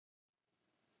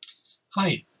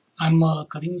Hi, I'm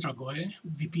Calin Dragoie,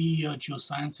 VP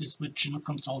Geosciences with Chinook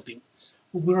Consulting.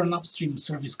 We're an upstream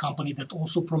service company that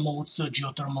also promotes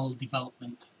geothermal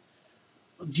development.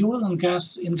 The oil and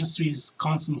gas industry is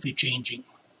constantly changing.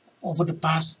 Over the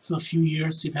past few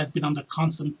years, it has been under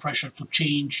constant pressure to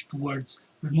change towards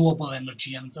renewable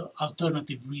energy and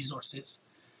alternative resources.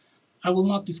 I will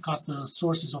not discuss the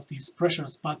sources of these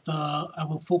pressures, but I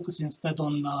will focus instead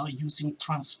on using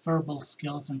transferable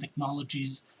skills and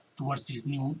technologies towards these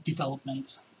new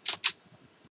developments.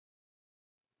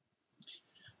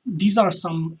 These are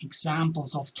some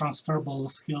examples of transferable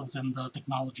skills and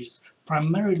technologies,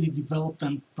 primarily developed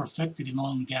and perfected in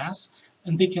oil and gas,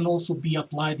 and they can also be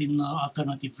applied in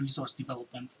alternative resource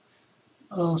development.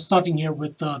 Starting here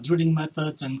with drilling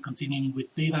methods and continuing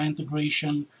with data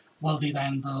integration, well data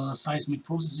and seismic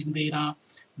processing data,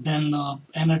 then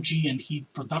energy and heat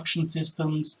production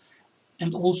systems,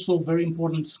 and also very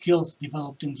important skills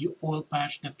developed in the oil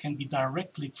patch that can be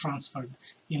directly transferred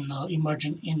in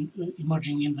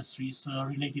emerging industries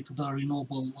related to the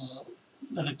renewable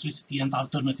electricity and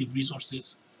alternative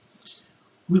resources.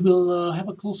 We will have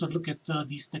a closer look at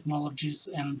these technologies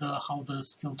and how the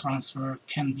skill transfer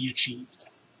can be achieved.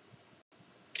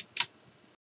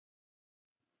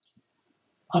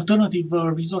 Alternative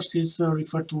resources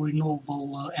refer to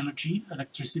renewable energy,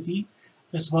 electricity,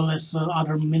 as well as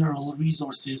other mineral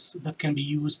resources that can be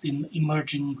used in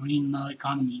emerging green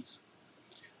economies.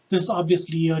 There's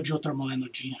obviously geothermal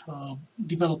energy,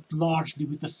 developed largely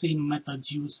with the same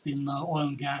methods used in oil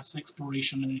and gas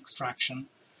exploration and extraction.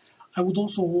 I would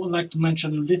also like to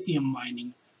mention lithium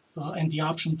mining and the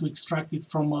option to extract it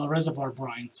from reservoir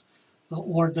brines,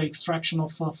 or the extraction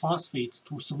of phosphates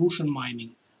through solution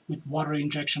mining with water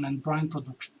injection and brine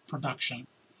production.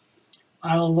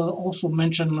 I'll also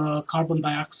mention carbon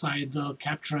dioxide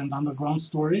capture and underground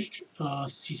storage,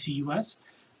 CCUS,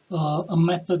 a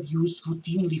method used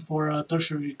routinely for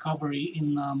tertiary recovery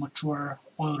in mature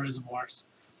oil reservoirs.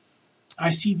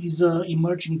 I see these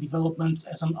emerging developments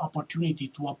as an opportunity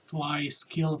to apply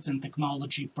skills and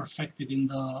technology perfected in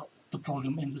the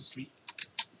petroleum industry.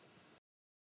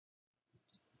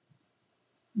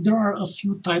 There are a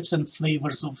few types and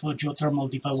flavors of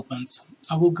geothermal developments.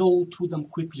 I will go through them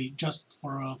quickly just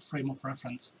for a frame of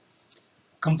reference.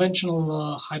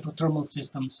 Conventional hydrothermal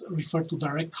systems refer to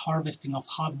direct harvesting of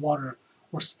hot water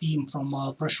or steam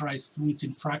from pressurized fluids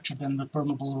in fractured and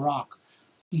permeable rock,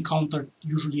 encountered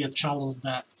usually at shallow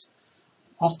depths,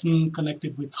 often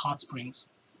connected with hot springs.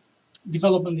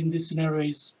 Development in this scenario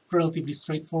is relatively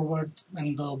straightforward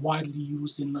and widely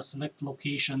used in select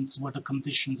locations where the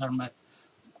conditions are met.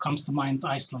 Comes to mind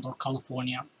Iceland or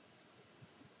California.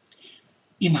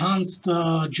 Enhanced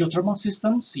geothermal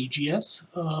systems, EGS,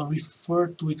 refer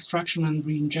to extraction and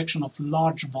reinjection of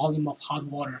large volume of hot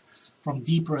water from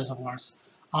deep reservoirs,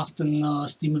 often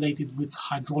stimulated with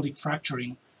hydraulic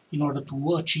fracturing in order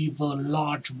to achieve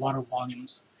large water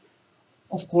volumes.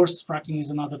 Of course, fracking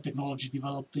is another technology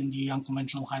developed in the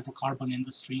unconventional hydrocarbon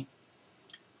industry.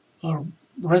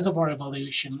 Reservoir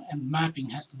evaluation and mapping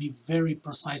has to be very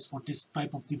precise for this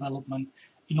type of development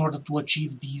in order to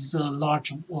achieve these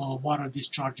large water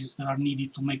discharges that are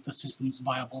needed to make the systems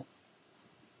viable.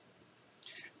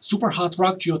 Super hot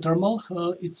rock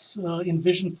geothermal, it's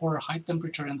envisioned for high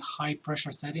temperature and high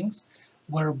pressure settings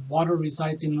where water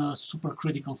resides in a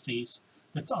supercritical phase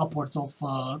that's upwards of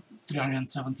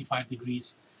 375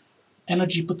 degrees.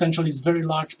 Energy potential is very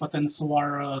large, but then so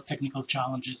are technical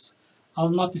challenges. I'll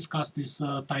not discuss this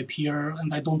type here,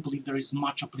 and I don't believe there is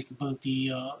much applicability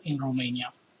in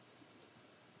Romania.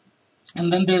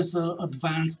 And then there's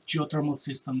advanced geothermal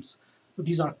systems.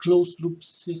 These are closed-loop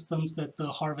systems that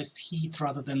harvest heat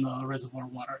rather than reservoir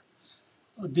water.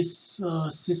 These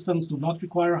systems do not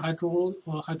require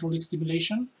hydraulic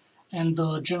stimulation and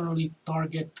generally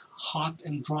target hot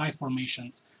and dry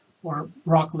formations or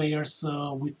rock layers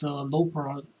with low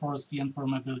porosity and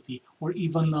permeability, or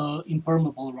even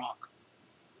impermeable rock.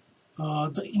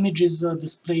 The images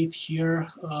displayed here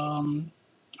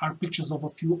are pictures of a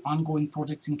few ongoing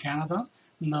projects in Canada.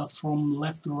 From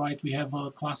left to right, we have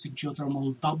a classic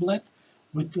geothermal doublet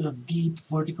with deep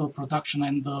vertical production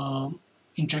and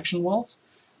injection wells.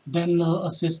 Then a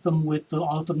system with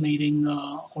alternating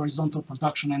horizontal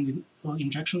production and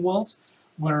injection wells,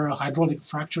 where hydraulic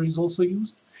fracture is also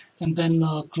used. And then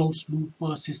a closed loop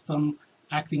system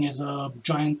acting as a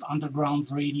giant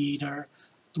underground radiator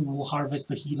to harvest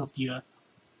the heat of the earth.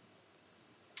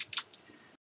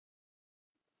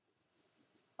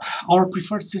 Our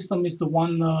preferred system is the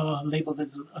one labeled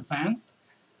as advanced.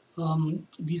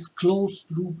 These closed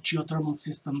loop geothermal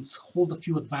systems hold a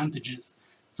few advantages.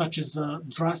 such as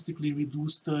drastically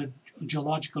reduced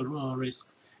geological risk,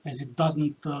 as it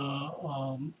doesn't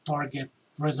target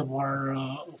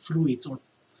reservoir fluids or,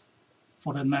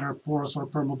 for that matter, porous or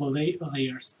permeable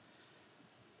layers.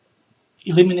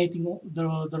 Eliminating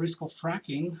the risk of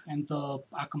fracking and the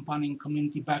accompanying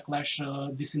community backlash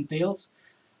this entails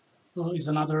is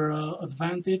another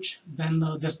advantage. Then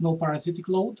there's no parasitic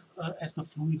load as the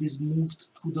fluid is moved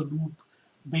through the loop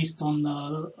based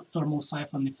on thermal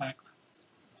siphon effect.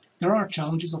 There are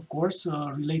challenges, of course,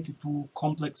 related to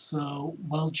complex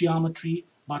well geometry,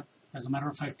 but as a matter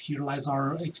of fact, here lies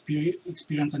our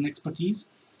experience and expertise.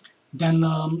 Then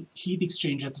heat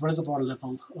exchange at reservoir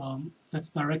level, that's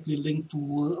directly linked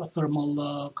to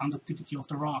thermal conductivity of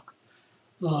the rock.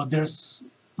 There's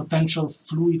potential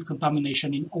fluid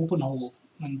contamination in open hole,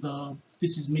 and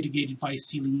this is mitigated by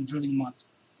sealing drilling muds.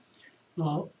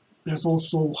 There's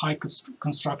also high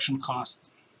construction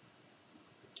cost.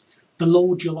 The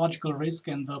low geological risk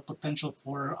and the potential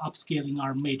for upscaling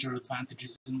are major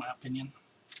advantages, in my opinion.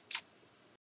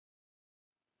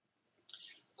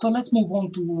 So let's move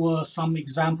on to some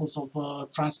examples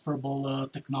of transferable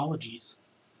technologies.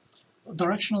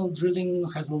 Directional drilling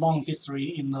has a long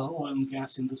history in the oil and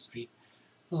gas industry.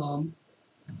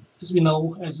 As we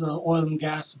know, as oil and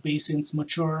gas basins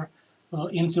mature,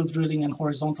 infill drilling and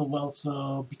horizontal wells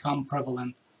become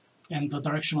prevalent, and the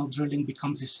directional drilling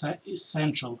becomes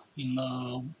essential in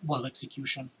well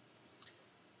execution.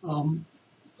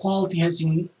 Quality has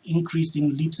increased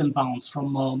in leaps and bounds,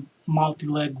 from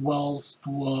multi-leg wells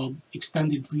to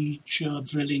extended reach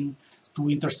drilling to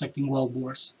intersecting well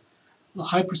bores.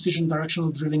 High precision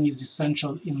directional drilling is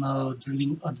essential in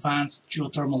drilling advanced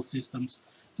geothermal systems,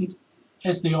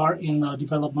 as they are in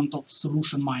development of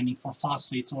solution mining for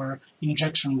phosphates or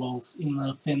injection wells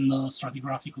in thin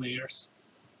stratigraphic layers.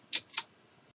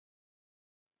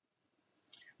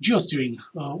 Geosteering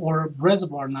or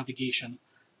reservoir navigation.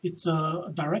 It's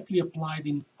directly applied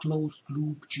in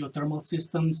closed-loop geothermal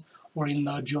systems or in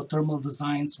geothermal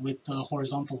designs with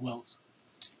horizontal wells.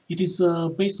 It is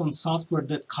based on software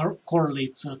that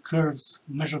correlates curves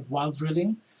measured while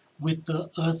drilling with the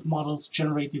earth models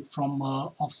generated from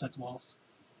offset wells.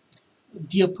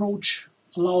 The approach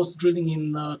allows drilling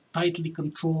in tightly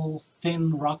controlled,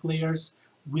 thin rock layers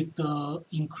with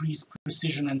increased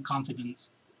precision and confidence.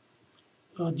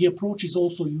 The approach is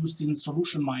also used in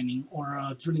solution mining or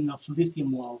drilling of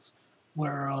lithium wells,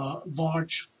 where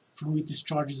large fluid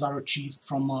discharges are achieved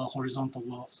from horizontal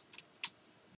wells.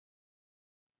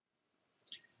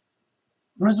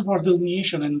 Reservoir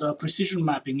delineation and precision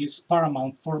mapping is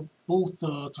paramount for both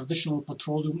traditional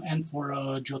petroleum and for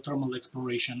geothermal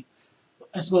exploration,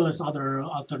 as well as other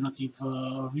alternative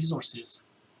resources.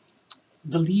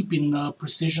 The leap in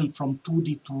precision from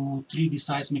 2D to 3D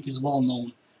seismic is well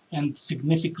known and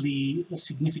significantly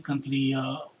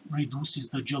reduces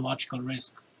the geological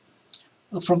risk.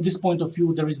 From this point of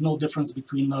view, there is no difference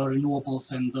between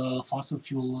renewables and fossil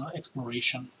fuel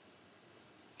exploration.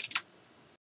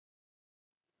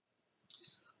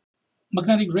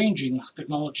 Magnetic ranging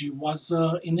technology was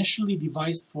initially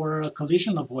devised for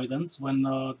collision avoidance when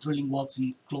drilling wells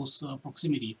in close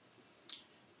proximity.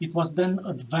 It was then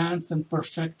advanced and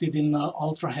perfected in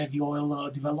ultra-heavy oil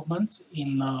developments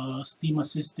in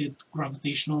steam-assisted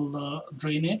gravitational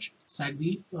drainage,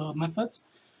 SAGD methods,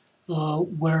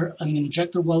 where an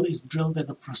injector well is drilled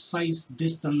at a precise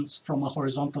distance from a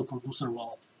horizontal producer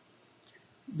well.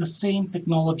 The same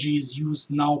technology is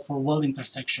used now for well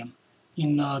intersection,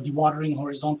 in dewatering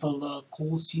horizontal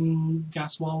coal seam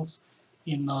gas wells,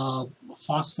 in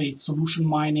phosphate solution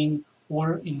mining,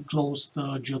 or in closed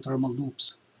geothermal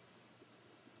loops.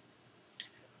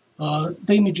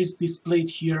 The images displayed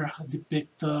here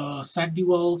depict SAGD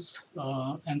wells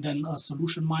and then a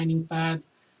solution mining pad,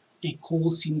 a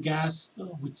coal seam gas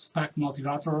with stacked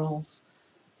multilaterals,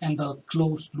 and a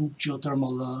closed-loop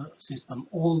geothermal system.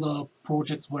 All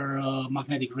projects where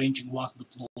magnetic ranging was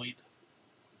deployed.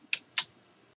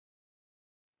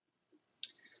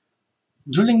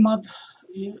 Drilling mud,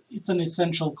 it's an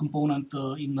essential component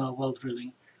in well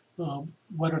drilling,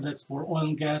 whether that's for oil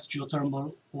and gas,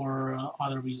 geothermal, or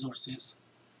other resources.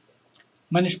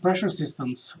 Managed pressure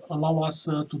systems allow us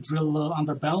to drill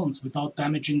under balance without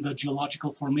damaging the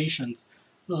geological formations,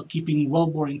 keeping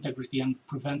wellbore integrity and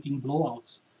preventing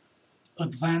blowouts.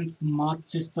 Advanced mud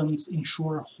systems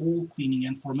ensure hole cleaning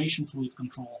and formation fluid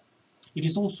control. It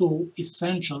is also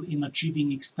essential in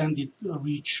achieving extended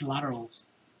reach laterals.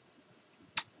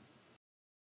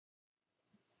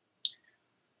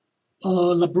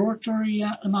 Laboratory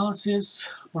analysis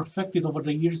perfected over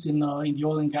the years in the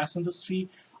oil and gas industry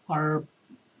are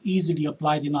easily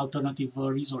applied in alternative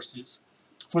resources.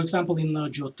 For example, in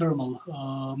geothermal,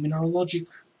 mineralogic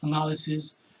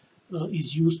analysis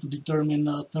is used to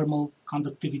determine thermal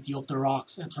conductivity of the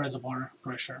rocks at reservoir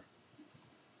pressure.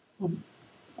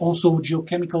 Also,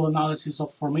 geochemical analysis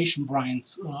of formation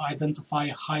brines identify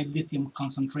high lithium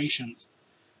concentrations.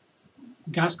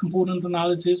 Gas component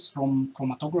analysis from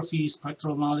chromatography,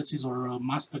 spectral analysis, or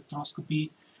mass spectroscopy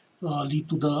lead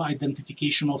to the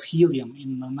identification of helium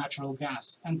in natural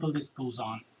gas, and the list goes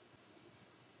on.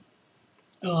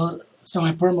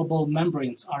 Semi-permeable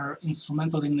membranes are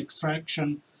instrumental in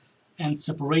extraction and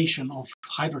separation of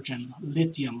hydrogen,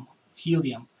 lithium,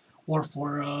 helium, or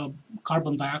for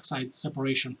carbon dioxide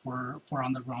separation for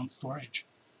underground storage.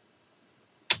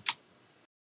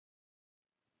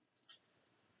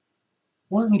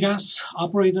 Oil and gas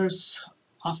operators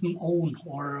often own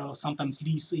or sometimes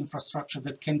lease infrastructure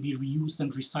that can be reused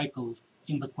and recycled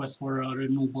in the quest for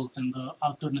renewables and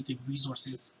alternative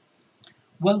resources.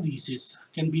 Well leases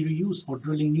can be reused for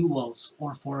drilling new wells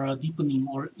or for deepening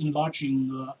or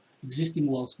enlarging existing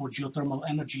wells for geothermal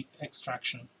energy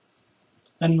extraction.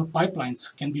 Then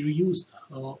pipelines can be reused,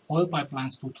 oil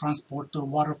pipelines to transport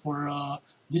water for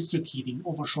district heating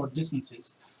over short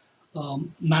distances.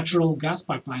 Natural gas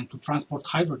pipeline to transport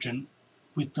hydrogen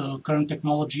with current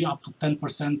technology up to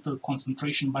 10%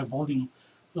 concentration by volume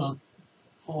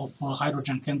of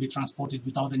hydrogen can be transported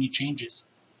without any changes.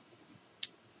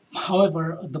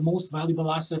 However, the most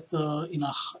valuable asset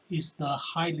is the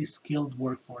highly skilled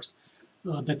workforce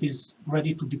that is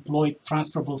ready to deploy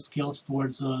transferable skills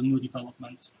towards new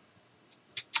developments.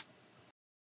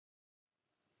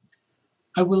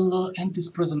 I will end this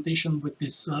presentation with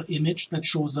this image that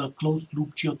shows a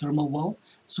closed-loop geothermal well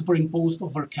superimposed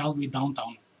over Calgary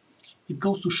downtown. It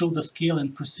goes to show the scale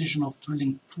and precision of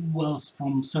drilling two wells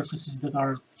from surfaces that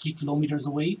are 3 kilometers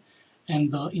away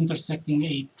and intersecting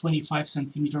a 25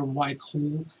 centimeter wide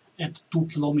hole at 2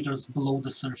 kilometers below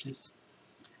the surface.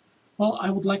 Well,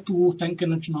 I would like to thank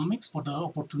Energynomics for the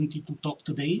opportunity to talk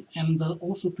today and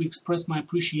also to express my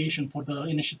appreciation for the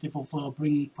initiative of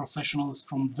bringing professionals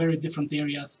from very different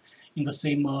areas in the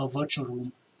same virtual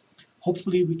room.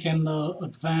 Hopefully we can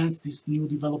advance these new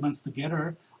developments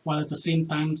together while at the same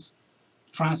time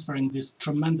transferring this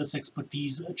tremendous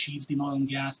expertise achieved in oil and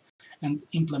gas and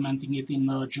implementing it in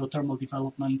geothermal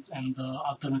developments and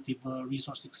alternative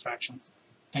resource extractions.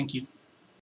 Thank you.